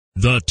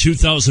The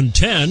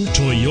 2010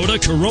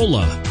 Toyota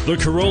Corolla. The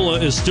Corolla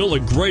is still a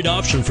great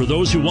option for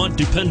those who want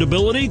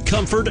dependability,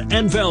 comfort,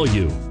 and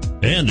value,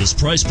 and is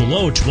priced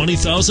below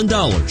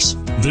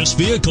 $20,000. This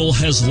vehicle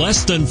has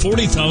less than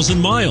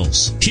 40,000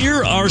 miles.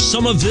 Here are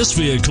some of this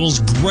vehicle's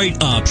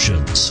great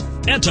options: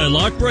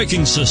 anti-lock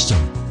braking system,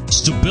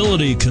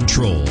 stability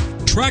control,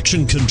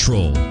 traction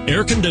control,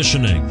 air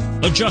conditioning,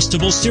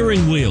 adjustable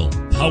steering wheel,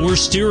 power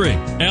steering,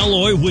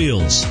 alloy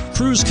wheels,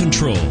 cruise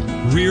control,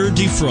 rear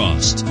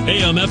defrost,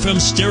 AM/FM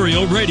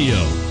stereo radio.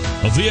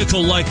 A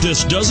vehicle like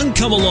this doesn't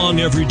come along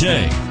every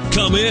day.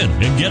 Come in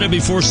and get it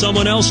before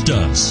someone else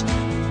does.